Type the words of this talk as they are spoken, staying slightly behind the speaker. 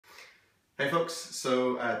Hey folks,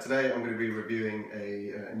 so today I'm going to be reviewing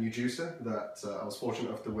a new juicer that I was fortunate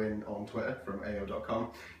enough to win on Twitter from AO.com.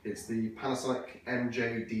 It's the Panasonic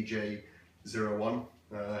MJ-DJ01,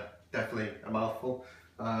 definitely a mouthful.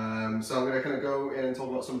 So I'm going to kind of go in and talk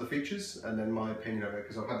about some of the features and then my opinion of it,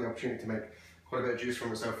 because I've had the opportunity to make quite a bit of juice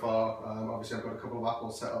from it so far. Obviously I've got a couple of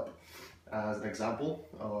apples set up as an example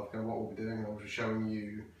of kind of what we'll be doing, and I'll be showing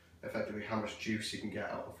you effectively how much juice you can get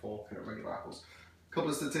out of 4 kind of regular apples. Couple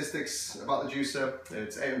of statistics about the juicer.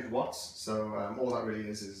 It's 800 watts, so all that really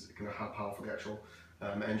is kind of how powerful the actual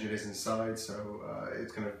engine is inside. So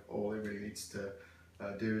it's kind of all it really needs to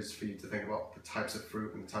do is for you to think about the types of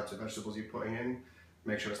fruit and the types of vegetables you're putting in.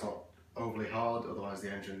 Make sure it's not overly hard, otherwise the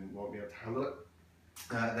engine won't be able to handle it.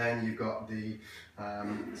 Then you've got the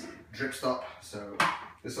drip stop. So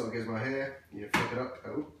this little gizmo here, you flip it up,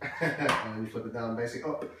 and you flip it down. Basically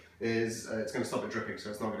up is it's going to stop it dripping, so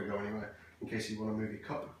it's not going to go anywhere, in case you want to move your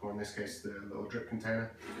cup, or in this case the little drip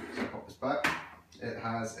container. So pop this back. It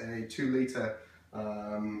has a 2 litre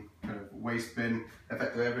kind of waste bin.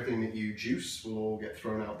 Effectively everything that you juice will all get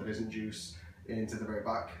thrown out that isn't juice into the very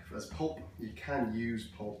back as pulp. You can use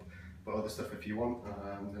pulp for other stuff if you want.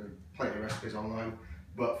 There are plenty of recipes online,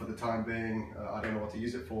 but for the time being I don't know what to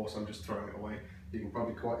use it for, so I'm just throwing it away. You can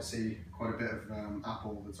probably see quite a bit of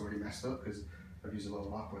apple that's already messed up because I've used a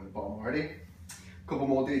little apple in the bottom already. Couple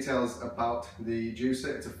more details about the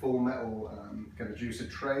juicer. It's a full metal kind of juicer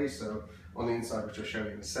tray, so on the inside, which I'll show you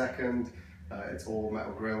in a second, it's all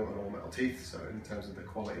metal grill and all metal teeth, so in terms of the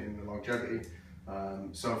quality and the longevity,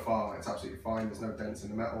 so far it's absolutely fine. There's no dents in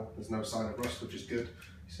the metal, there's no sign of rust, which is good,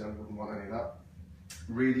 so I wouldn't want any of that.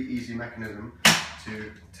 Really easy mechanism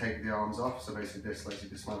to take the arms off, so basically this lets you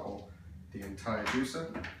dismantle the entire juicer.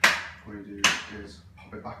 All you do is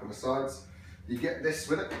pop it back on the sides. You get this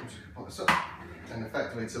with it, I'm just going to pop this up, and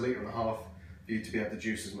effectively it's 1.5 litres for you to be able to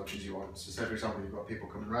juice as much as you want. So say for example you've got people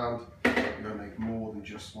coming around, you're going to make more than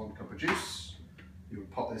just 1 cup of juice. You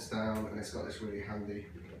would pop this down, and it's got this really handy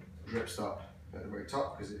drip stop at the very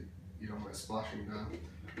top, because you don't want it splashing down,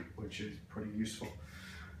 which is pretty useful.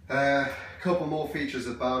 Couple more features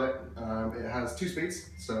about it. It has 2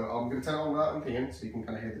 speeds, so I'm going to turn it on without anything in, so you can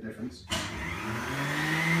kind of hear the difference.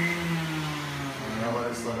 And I'll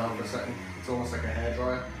let it slow down for a second. It's almost like a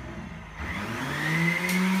hairdryer.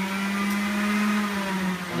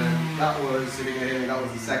 And then that was, if you can hear me, that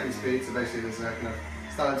was the 2nd speed. So basically there's a kind of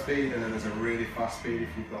standard speed, and then there's a really fast speed if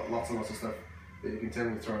you've got lots and lots of stuff that you're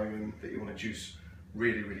continually throwing in that you want to juice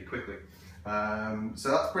really, really quickly. So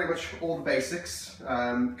that's pretty much all the basics.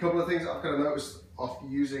 Couple of things I've kind of noticed after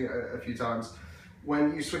using it a few times.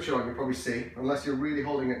 When you switch it on, you probably see, unless you're really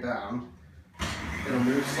holding it down, it'll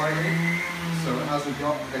move slightly. So it hasn't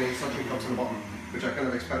got any suction cups on the bottom, which I kind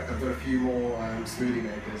of expect. I've got a few more smoothie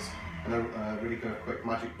makers, and a really kind of quick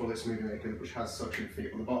magic bullet smoothie maker which has suction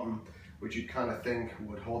feet on the bottom, which you'd kind of think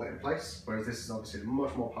would hold it in place, whereas this is obviously a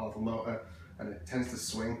much more powerful motor, and it tends to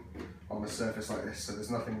swing on a surface like this, so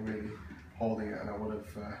there's nothing really holding it, and I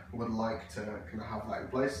would like to kind of have that in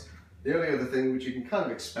place. The only other thing which you can kind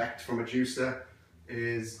of expect from a juicer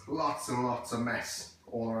is lots and lots of mess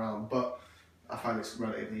all around, but I find it's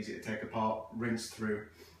relatively easy to take apart, rinse through,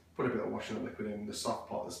 put a bit of washing up liquid in the soft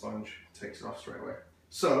part of the sponge, takes it off straight away.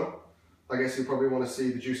 So I guess you probably want to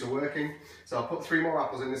see the juicer working. So I'll put 3 more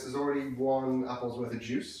apples in. This is already 1 apple's worth of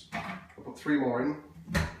juice. I'll put 3 more in,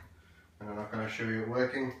 and then I'm going to show you it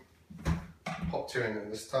working. Pop 2 in, and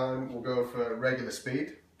this time we'll go for regular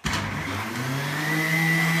speed. You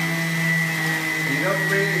don't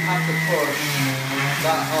really have to push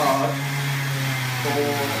that hard for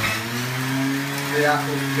the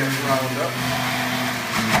apple to get ground up.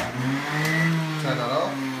 Turn that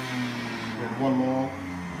off. Then 1 more.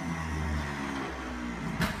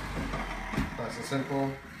 Nice and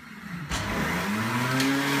simple.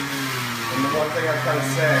 And the one thing I can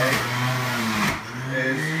say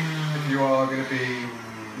is, if you are going to be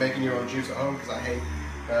making your own juice at home, because I hate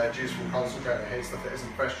juice from concentrate, I hate stuff that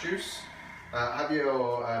isn't fresh juice, have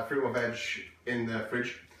your fruit or veg in the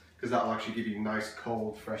fridge, because that will actually give you nice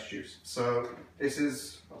cold fresh juice. So this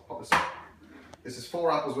is, I'll pop this up, this is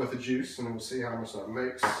 4 apples worth of juice, and we'll see how much that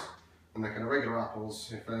makes. And they're kind of regular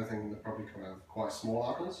apples, if anything they're probably kind of quite small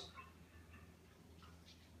apples.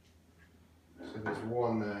 So there's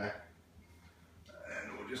 1 there,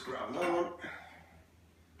 and we'll just grab another one.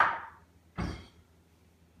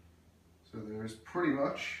 So there's pretty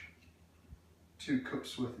much 2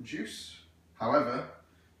 cups worth of juice. However,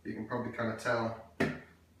 you can probably kind of tell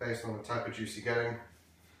based on the type of juice you're getting.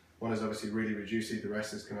 One is obviously really, really juicy, the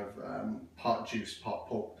rest is kind of part juice, part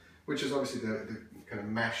pulp, which is obviously the kind of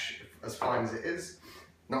mesh, as fine as it is,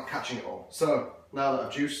 not catching it all. So now that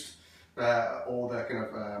I've juiced, all the kind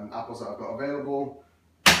of apples that I've got available.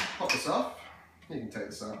 Pop this off. You can take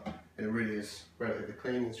this out. It really is relatively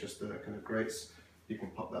clean. It's just the kind of grates. You can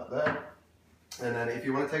pop that there. And then if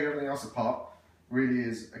you want to take everything else apart, really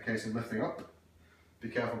is a case of lifting up. Be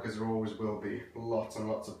careful because there always will be lots and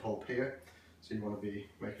lots of pulp here. So you want to be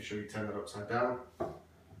making sure you turn that upside down.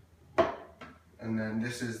 And then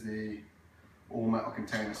this is the all metal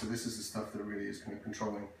container. So this is the stuff that really is kind of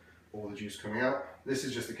controlling all the juice coming out. This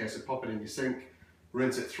is just a case of pop it in your sink,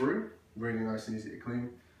 rinse it through, really nice and easy to clean.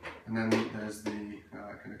 And then there's the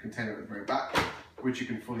kind of container at the very back, which you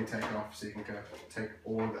can fully take off, so you can kind of take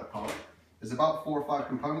all of it apart. There's about 4 or 5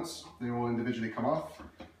 components. They all individually come off,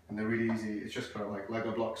 and they're really easy. It's just kind of like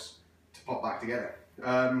Lego blocks to pop back together.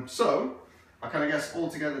 So I kind of guess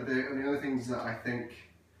altogether the other things that I think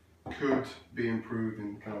could be improved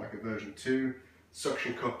in kind of like a version 2,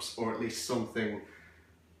 suction cups, or at least something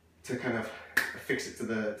to kind of affix it to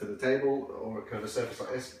the table or kind of a surface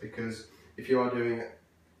like this, because if you are doing it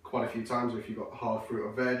quite a few times, or if you've got hard fruit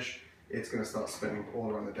or veg, it's going to start spinning all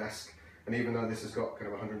around the desk. And even though this has got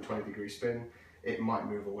kind of 120-degree spin, it might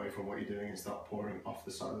move away from what you're doing and start pouring off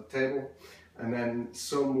the side of the table. And then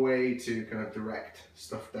some way to kind of direct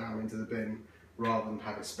stuff down into the bin rather than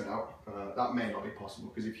have it spit out. That may not be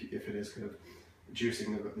possible, because if it is kind of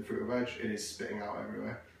juicing the fruit or veg, it is spitting out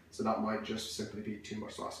everywhere. So that might just simply be too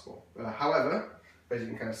much to ask for. However, as you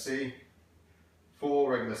can kind of see,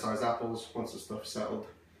 4 regular sized apples, once the stuff's settled,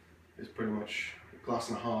 is pretty much a glass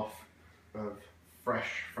and a half of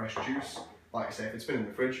fresh juice. Like I say, if it's been in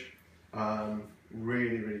the fridge,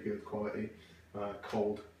 really good quality,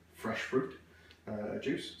 cold, fresh fruit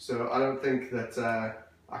juice. So I don't think that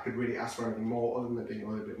I could really ask for anything more other than it being a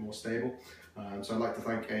little bit more stable. So I'd like to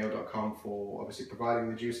thank AO.com for obviously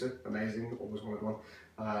providing the juicer, amazing, always wanted one,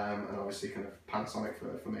 and obviously kind of Panasonic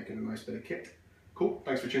for making a nice bit of kit. Cool,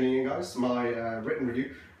 thanks for tuning in guys. My written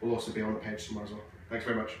review will also be on the page tomorrow as well. Thanks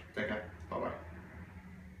very much, take care, bye bye.